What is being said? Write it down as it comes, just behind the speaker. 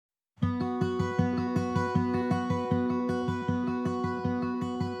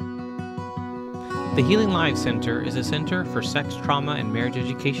The Healing Lives Center is a center for sex trauma and marriage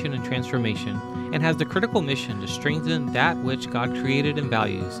education and transformation, and has the critical mission to strengthen that which God created and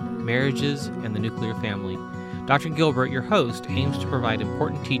values, marriages and the nuclear family. Dr. Gilbert, your host, aims to provide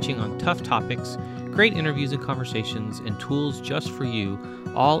important teaching on tough topics, great interviews and conversations, and tools just for you,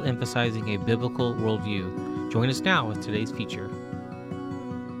 all emphasizing a biblical worldview. Join us now with today's feature.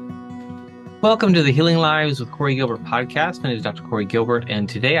 Welcome to the Healing Lives with Corey Gilbert podcast. My name is Dr. Corey Gilbert, and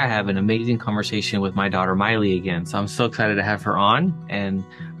today I have an amazing conversation with my daughter Miley again. So I'm so excited to have her on, and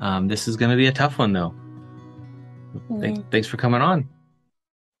this is going to be a tough one, though. Thanks for coming on.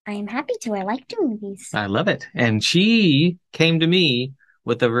 I am happy to. I like doing these. I love it. And she came to me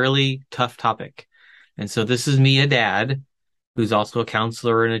with a really tough topic. And so this is me, a dad, who's also a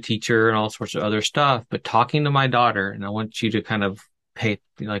counselor and a teacher and all sorts of other stuff, but talking to my daughter, and I want you to kind of pay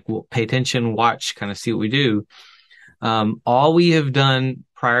attention, watch, kind of see what we do. All we have done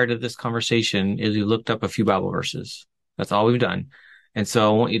prior to this conversation is we looked up a few Bible verses. That's all we've done. And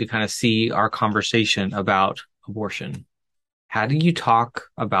so I want you to kind of see our conversation about abortion. How do you talk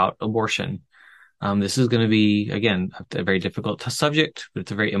about abortion? This is going to be, again, a very difficult subject, but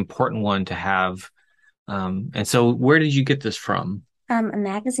it's a very important one to have. And so where did you get this from? A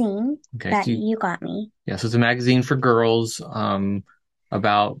magazine that you got me. Yeah, so it's a magazine for girls,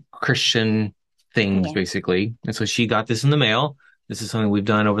 about Christian things, basically. And so she got this in the mail. This is something we've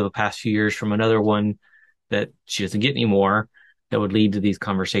done over the past few years from another one that she doesn't get anymore that would lead to these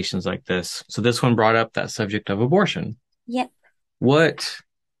conversations like this. So this one brought up that subject of abortion. Yep. What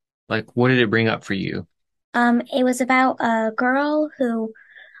did it bring up for you? It was about a girl who,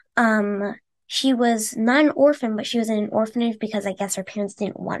 she was not an orphan, but she was in an orphanage because I guess her parents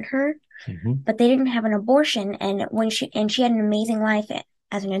didn't want her. Mm-hmm. But they didn't have an abortion, and she had an amazing life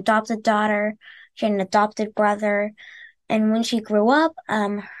as an adopted daughter. She had an adopted brother, and when she grew up,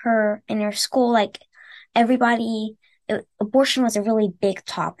 her in her school, abortion was a really big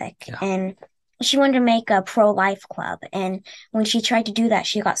topic, and she wanted to make a pro-life club. And when she tried to do that,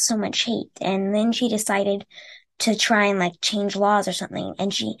 she got so much hate, and then she decided to try and change laws or something.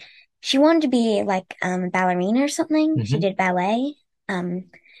 And she wanted to be a ballerina or something. Mm-hmm. She did ballet.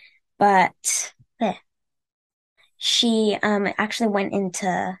 But she actually went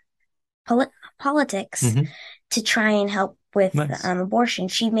into politics to try and help with abortion.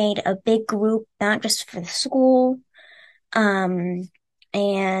 She made a big group, not just for the school. And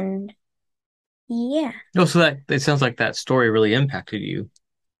yeah. Oh, so that it sounds like that story really impacted you.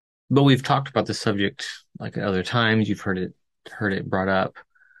 But we've talked about the subject like at other times. You've heard it brought up.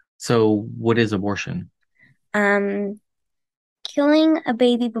 So what is abortion? Killing a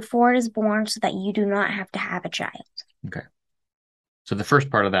baby before it is born so that you do not have to have a child. Okay. So the first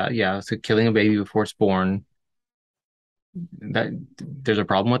part of that, yeah, so killing a baby before it's born, that there's a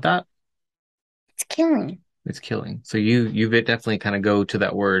problem with that? It's killing. It's killing. So you definitely kind of go to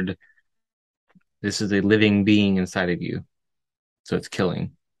that word. This is a living being inside of you. So it's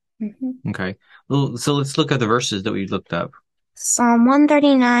killing. Mm-hmm. Okay. Well, so let's look at the verses that we looked up. Psalm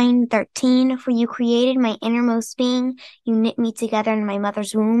 139:13, for you created my innermost being. You knit me together in my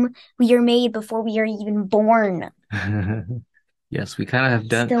mother's womb. We are made before we are even born. Yes, we kind of have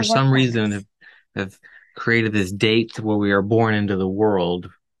done, for some reason, have created this date where we are born into the world.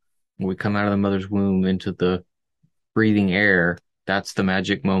 When we come out of the mother's womb into the breathing air, that's the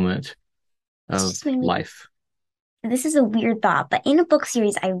magic moment of life. This is a weird thought, but in a book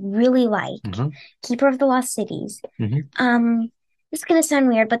series I really like, Keeper of the Lost Cities, this is gonna sound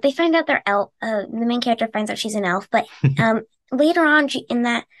weird, but they find out they're elf. The main character finds out she's an elf, but later on,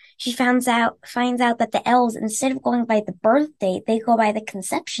 she finds out that the elves, instead of going by the birth date, they go by the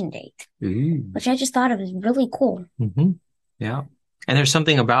conception date, which I just thought of as really cool. Yeah. And there's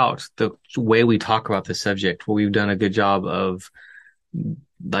something about the way we talk about this subject where we've done a good job of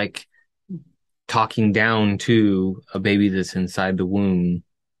talking down to a baby that's inside the womb,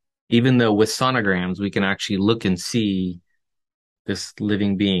 even though with sonograms, we can actually look and see this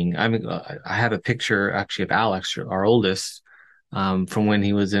living being. I mean, I have a picture actually of Alex, our oldest, from when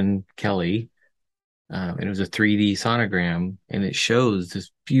he was in Kelly. And it was a 3D sonogram, and it shows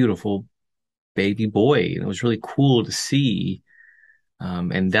this beautiful baby boy. And it was really cool to see.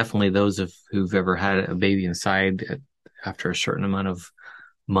 And definitely those who've ever had a baby inside, after a certain amount of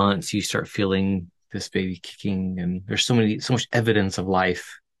months, you start feeling this baby kicking, and there's so much evidence of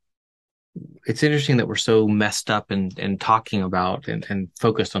life. It's interesting that we're so messed up and talking about and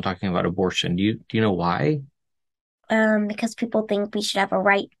focused on talking about abortion. Do you know why? Because people think we should have a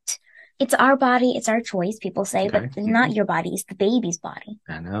right. It's our body, it's our choice, people say, but it's not your body, it's the baby's body.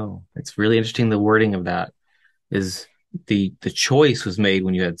 I know. It's really interesting. The wording of that is the choice was made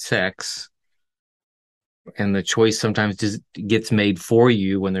when you had sex, And the choice sometimes just gets made for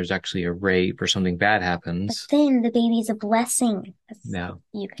you when there's actually a rape or something bad But happens. then the baby's a blessing. Now,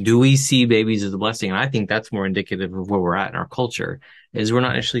 You can do say. we see babies as a blessing? And I think that's more indicative of where we're at in our culture, is we're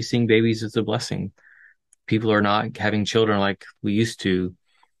not actually seeing babies as a blessing. People are not having children like we used to,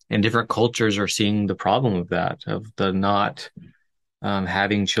 and different cultures are seeing the problem of that, of the not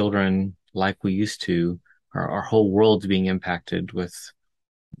having children like we used to. Our whole world's being impacted with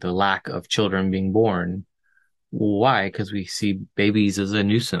the lack of children being born. Why? Because we see babies as a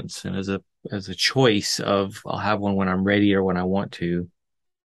nuisance and as a choice of I'll have one when I'm ready or when I want to.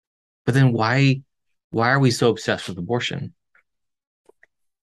 But then why are we so obsessed with abortion?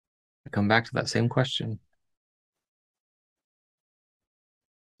 I come back to that same question.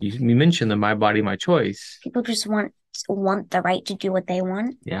 You mentioned the my body, my choice. People just want the right to do what they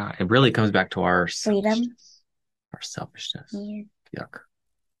want. Yeah, it really comes back to our Freedom. our selfishness. Yeah. Yuck.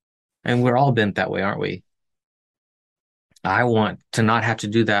 And we're all bent that way, aren't we? I want to not have to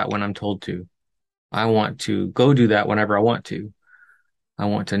do that when I'm told to. I want to go do that whenever I want to. I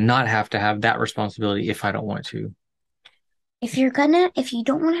want to not have to have that responsibility if I don't want to. If you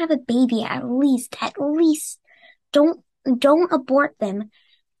don't want to have a baby, at least don't don't abort them.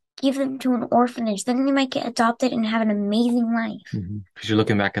 Give them to an orphanage. Then they might get adopted and have an amazing life. Because you're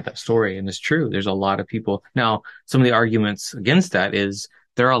looking back at that story, and it's true. There's a lot of people. Now, some of the arguments against that is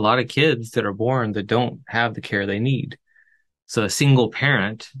there are a lot of kids that are born that don't have the care they need. So a single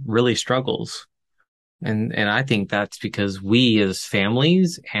parent really struggles. And I think that's because we as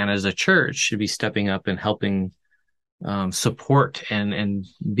families and as a church should be stepping up and helping support and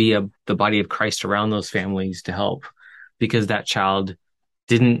be the body of Christ around those families to help because that child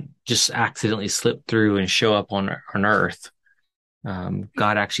didn't just accidentally slip through and show up on earth.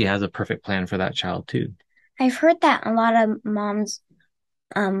 God actually has a perfect plan for that child too. I've heard that a lot of moms,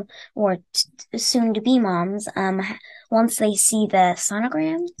 or soon to be moms, once they see the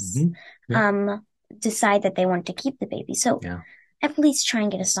sonograms, Yeah. decide that they want to keep the baby. So Yeah. at least try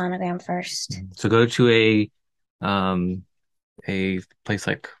and get a sonogram first. So go to um, a place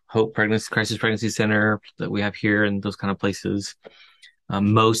like Hope Pregnancy Crisis Pregnancy Center that we have here and those kind of places.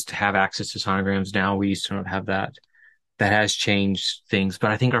 Most have access to sonograms now. We used to not have that. That has changed things,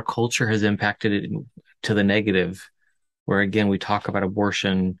 but I think our culture has impacted it to the negative, where again, we talk about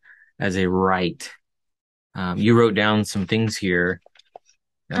abortion as a right. You wrote down some things here.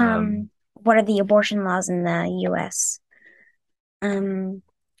 What are the abortion laws in the US? Yeah,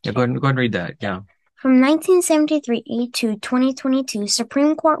 go ahead and read that. Yeah. From 1973 to 2022,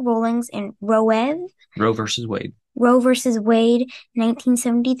 Supreme Court rulings in Roe versus Wade. Roe versus Wade,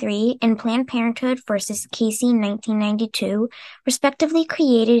 1973, and Planned Parenthood versus Casey, 1992, respectively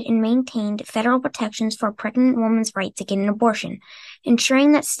created and maintained federal protections for a pregnant woman's right to get an abortion,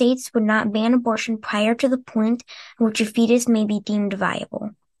 ensuring that states would not ban abortion prior to the point at which a fetus may be deemed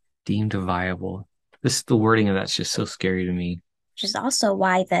viable. Deemed viable. The wording of that's just so scary to me. Which is also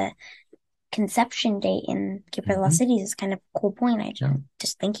why the conception date in Keeper of the Lost Cities is kind of a cool point.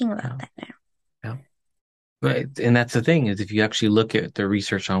 Just thinking about that now. Yeah. But and that's the thing is if you actually look at the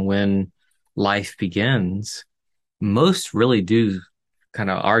research on when life begins, most really do kind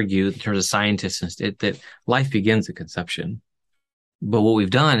of argue in terms of scientists that life begins at conception. But what we've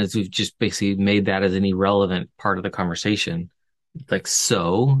done is we've just basically made that as an irrelevant part of the conversation. Like,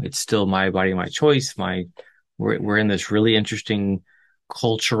 so it's still my body, my choice. We're in this really interesting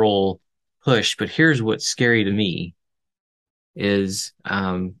cultural push. But here's what's scary to me is,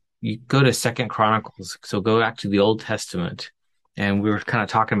 you go to Second Chronicles. So go back to the Old Testament. And we were kind of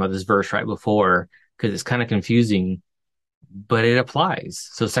talking about this verse right before because it's kind of confusing, but it applies.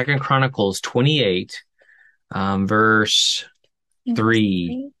 So Second Chronicles 28, verse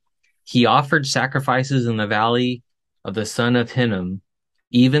 3. He offered sacrifices in the valley of the son of Hinnom,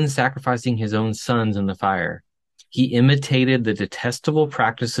 even sacrificing his own sons in the fire. He imitated the detestable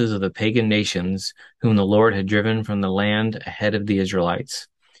practices of the pagan nations whom the Lord had driven from the land ahead of the Israelites.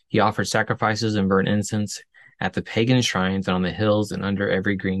 He offered sacrifices and burned incense at the pagan shrines and on the hills and under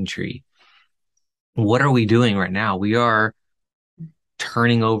every green tree. What are we doing right now? We are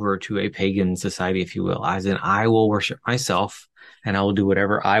turning over to a pagan society, if you will, as in I will worship myself and I will do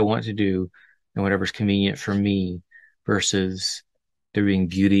whatever I want to do and whatever's convenient for me versus there being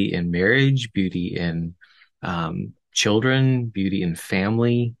beauty in marriage, beauty in children, beauty in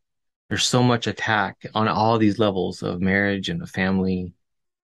family. There's so much attack on all these levels of marriage and a family.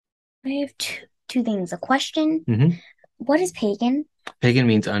 I have two things. A question. What is pagan? Pagan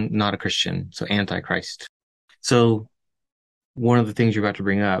means not a Christian, so antichrist. So one of the things you're about to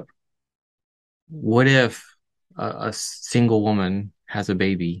bring up, what if a single woman has a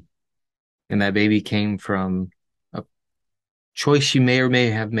baby And that baby came from a choice she may or may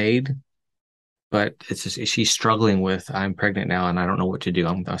have made, but it's just she's struggling with, I'm pregnant now and I don't know what to do.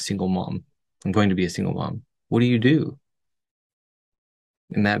 I'm a single mom. I'm going to be a single mom. What do you do?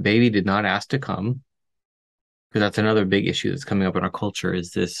 And that baby did not ask to come, because that's another big issue that's coming up in our culture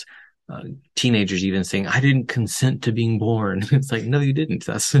is this teenagers even saying, I didn't consent to being born. It's like, no, you didn't.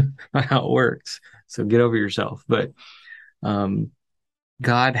 That's not how it works. So get over yourself. But um,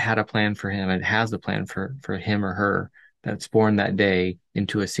 God had a plan for him and has a plan for him or her that's born that day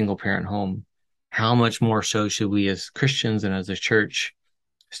into a single parent home. How much more so should we as Christians and as a church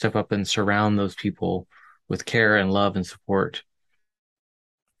step up and surround those people with care and love and support?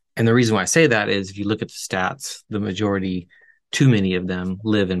 And the reason why I say that is if you look at the stats, the majority, too many of them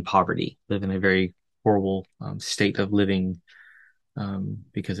live in poverty, live in a very horrible state of living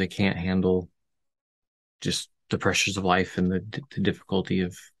because they can't handle just the pressures of life and the difficulty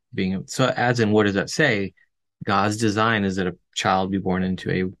of being. So, as in, what does that say? God's design is that a child be born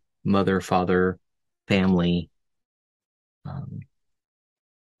into a mother, father, family, um,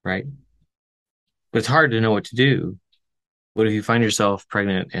 right? But it's hard to know what to do. What if you find yourself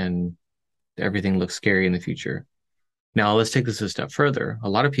pregnant and everything looks scary in the future? Now, let's take this a step further. A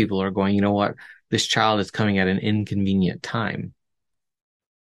lot of people are going, you know what? This child is coming at an inconvenient time.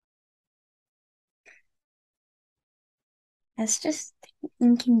 That's just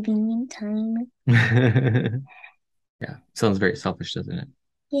inconvenient time. Yeah, sounds very selfish, doesn't it?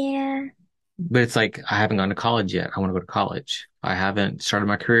 Yeah. But it's like, I haven't gone to college yet. I want to go to college. I haven't started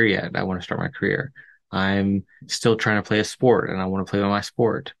my career yet. I want to start my career. I'm still trying to play a sport and I want to play my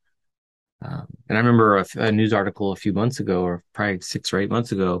sport. And I remember a news article a few months ago, or probably 6 or 8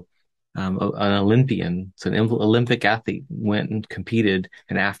 months ago, an Olympian, so an Olympic athlete went and competed.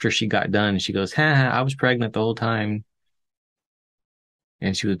 And after she got done, she goes, ha, ha, I was pregnant the whole time.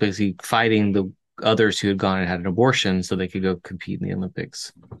 And she was basically fighting the others who had gone and had an abortion so they could go compete in the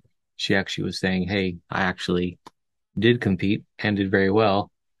Olympics. She actually was saying, hey, I actually did compete and did very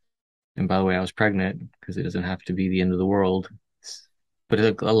well. And by the way, I was pregnant because it doesn't have to be the end of the world.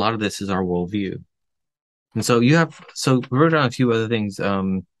 But a lot of this is our worldview. And so we wrote down a few other things.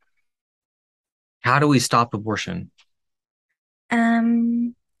 How do we stop abortion?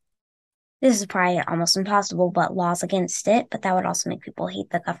 Um, this is probably almost impossible, but laws against it. But that would also make people hate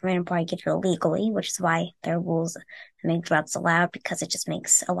the government and probably get it illegally, which is why there are rules to make drugs allowed because it just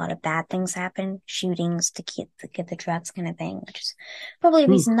makes a lot of bad things happen, shootings to get the drugs kind of thing, which is probably a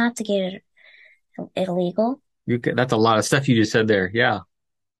Ooh, reason not to get it illegal. that's a lot of stuff you just said there. Yeah.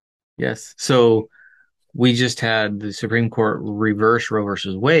 Yes. So we just had the Supreme Court reverse Roe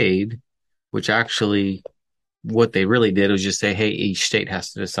versus Wade, which actually what they really did was just say, hey, each state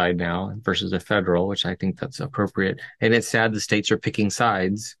has to decide now versus a federal, which I think that's appropriate. And it's sad the states are picking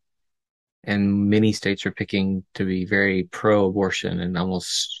sides, and many states are picking to be very pro-abortion and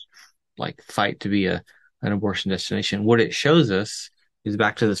almost like fight to be an abortion destination. What it shows us is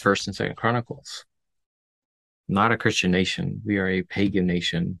back to this First and Second Chronicles. Not a Christian nation. We are a pagan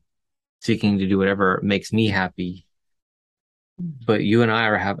nation seeking to do whatever makes me happy. But you and I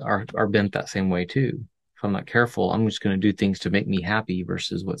are bent that same way too. If I'm not careful, I'm just going to do things to make me happy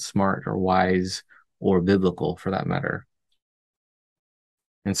versus what's smart or wise or biblical for that matter.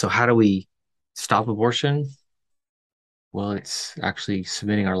 And so how do we stop abortion? Well, it's actually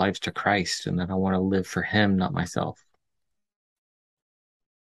submitting our lives to Christ and that I want to live for him, not myself.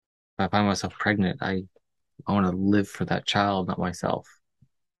 If I find myself pregnant, I want to live for that child, not myself.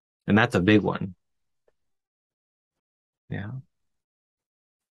 And that's a big one. Yeah.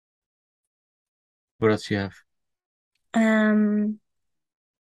 What else do you have? Um,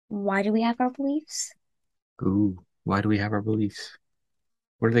 why do we have our beliefs? Ooh, why do we have our beliefs?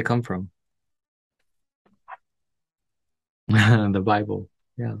 Where do they come from? The Bible.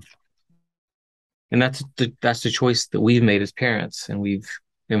 Yeah. And that's the choice that we've made as parents, and we've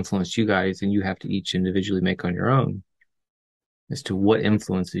influenced you guys, and you have to each individually make on your own as to what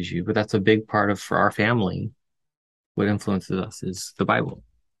influences you. But that's a big part of for our family. What influences us is the Bible,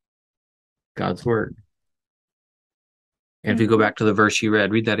 God's word. And if you go Mhm. back to the verse you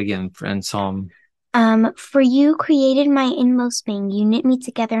read that again, friend, Psalm. For you created my inmost being. You knit me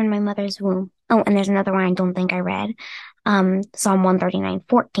together in my mother's womb. Oh, and there's another one I don't think I read. Psalm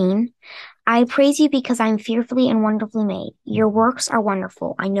 139:14. I praise you because I'm fearfully and wonderfully made. Your works are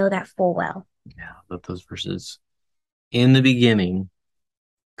wonderful. I know that full well. Yeah, love those verses. In the beginning,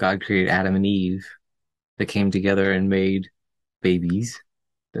 God created Adam and Eve that came together and made babies,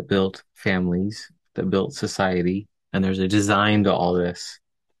 that built families, that built society. And there's a design to all this.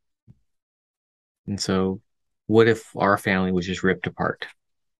 And so, what if our family was just ripped apart?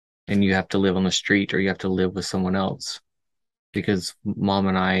 and you have to live on the street or you have to live with someone else because mom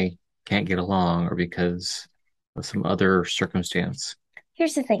and I can't get along or because of some other circumstance.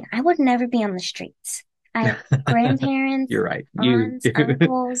 Here's the thing. I would never be on the streets. I have grandparents, You're right. aunts,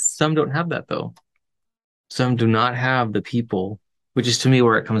 uncles. Some don't have that though. Some do not have the people, which is to me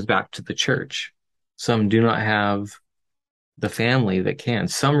where it comes back to the church. Some do not have the family that can.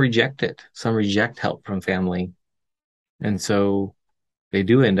 Some reject it. Some reject help from family. And so they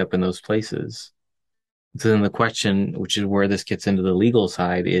do end up in those places. So then the question, which is where this gets into the legal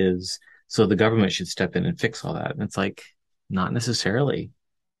side, is so the government should step in and fix all that. And it's like, not necessarily.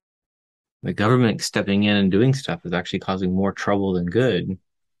 The government stepping in and doing stuff is actually causing more trouble than good.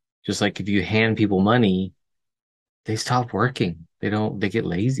 Just like if you hand people money, they stop working. They get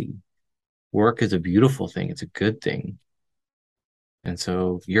lazy. Work is a beautiful thing. It's a good thing. And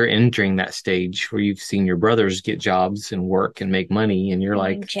so you're entering that stage where you've seen your brothers get jobs and work and make money, and you're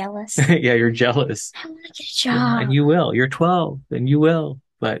like jealous. Yeah, you're jealous. I want to get a job. And you will. You're 12 and you will,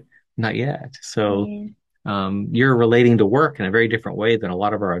 but not yet. So you're relating to work in a very different way than a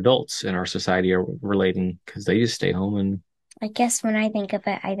lot of our adults in our society are relating because they just stay home. And I guess when I think of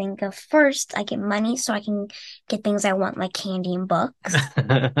it, I think of first I get money so I can get things I want like candy and books.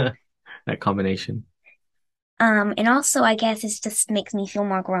 That combination. And also I guess it just makes me feel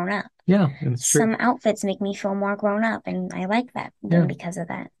more grown up. Yeah, it's true. Some outfits make me feel more grown up, and I like that because of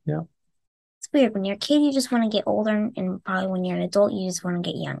that. Yeah. It's weird. When you're a kid, you just want to get older, and probably when you're an adult, you just want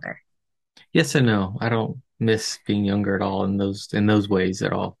to get younger. Yes and no. I don't miss being younger at all in those ways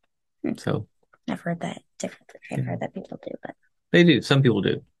at all. So I've heard that differently. I've heard that people do, but they do. Some people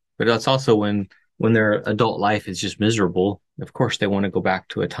do. But that's also when their adult life is just miserable. Of course, they want to go back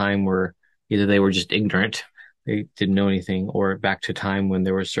to a time where either they were just ignorant, they didn't know anything, or back to a time when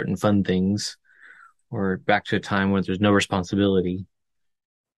there were certain fun things, or back to a time when there's no responsibility.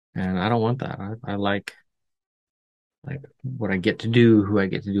 And I don't want that. I like what I get to do, who I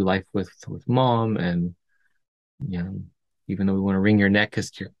get to do life with mom, and even though we want to wring your neck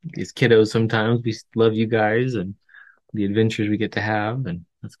as kiddos, sometimes we love you guys and the adventures we get to have, and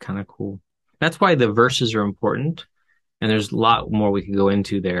that's kind of cool. That's why the verses are important, and there's a lot more we could go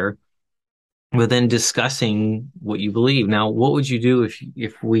into there. But then discussing what you believe. Now, what would you do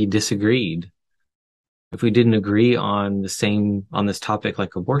if we disagreed? If we didn't agree on this topic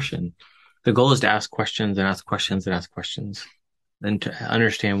like abortion? The goal is to ask questions and ask questions and ask questions, and to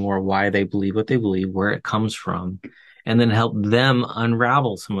understand more why they believe what they believe, where it comes from, and then help them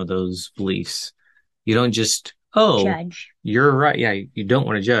unravel some of those beliefs. You don't just, judge. You're right. Yeah, you don't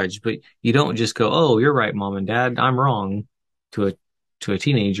want to judge, but you don't just go, oh, you're right, mom and dad, I'm wrong, to a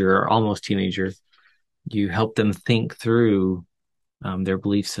teenager or almost teenager. You help them think through their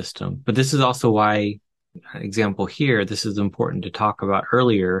belief system. But this is also why, example here, this is important to talk about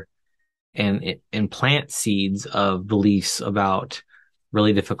earlier and plant seeds of beliefs about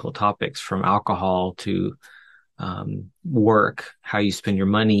really difficult topics, from alcohol to work, how you spend your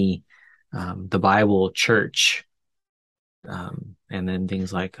money, the Bible, church, and then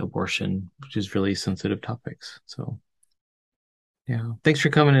things like abortion, which is really sensitive topics. So, yeah, thanks for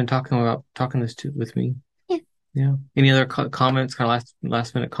coming and talking this with me. Yeah. Any other comments? Kind of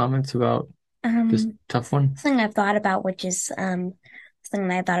last minute comments about this tough one? Something I've thought about, which is something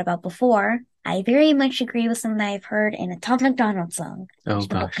that I thought about before. I very much agree with something that I've heard in a Tom McDonald song. Oh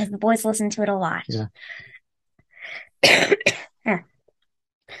gosh, because the boys listen to it a lot. Yeah.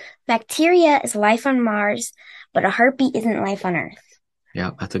 Bacteria is life on Mars, but a heartbeat isn't life on Earth.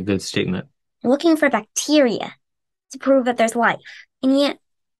 Yeah, that's a good statement. You're looking for bacteria to prove that there's life. And yet,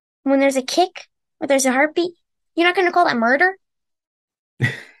 when there's a kick or there's a heartbeat, you're not going to call that murder? A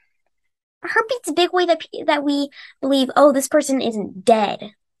heartbeat's a big way that we believe, oh, this person isn't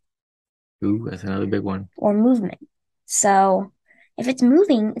dead. Ooh, that's another big one. Or movement. So, if it's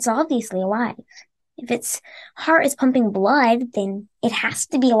moving, it's obviously alive. If its heart is pumping blood, then it has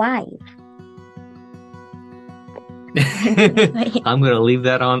to be alive. I'm going to leave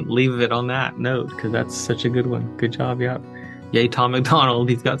it on that note, because that's such a good one. Good job. Yeah. Yay, Tom McDonald.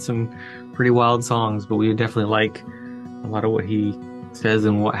 He's got some pretty wild songs, but we definitely like a lot of what he says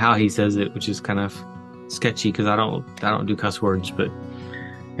and how he says it, which is kind of sketchy because I don't do cuss words, but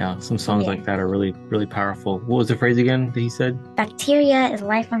yeah, some songs like that are really, really powerful. What was the phrase again that he said? Bacteria is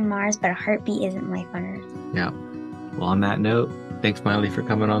life on Mars, but a heartbeat isn't life on Earth. Yeah. Well, on that note, thanks, Miley, for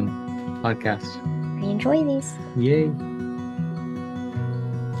coming on the podcast. I enjoy these. Yay.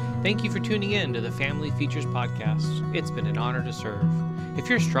 Thank you for tuning in to the Family Features Podcast. It's been an honor to serve. If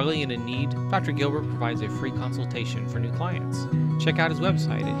you're struggling and in need, Dr. Gilbert provides a free consultation for new clients. Check out his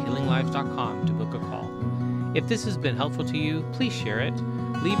website at healinglives.com to book a call. If this has been helpful to you, please share it.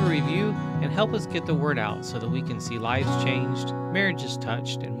 Leave a review and help us get the word out so that we can see lives changed, marriages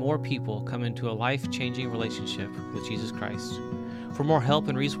touched, and more people come into a life-changing relationship with Jesus Christ. For more help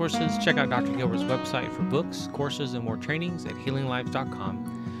and resources, check out Dr. Gilbert's website for books, courses, and more trainings at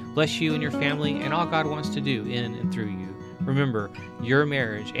healinglives.com. Bless you and your family and all God wants to do in and through you. Remember, your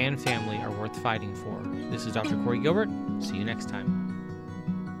marriage and family are worth fighting for. This is Dr. Corey Gilbert. See you next time.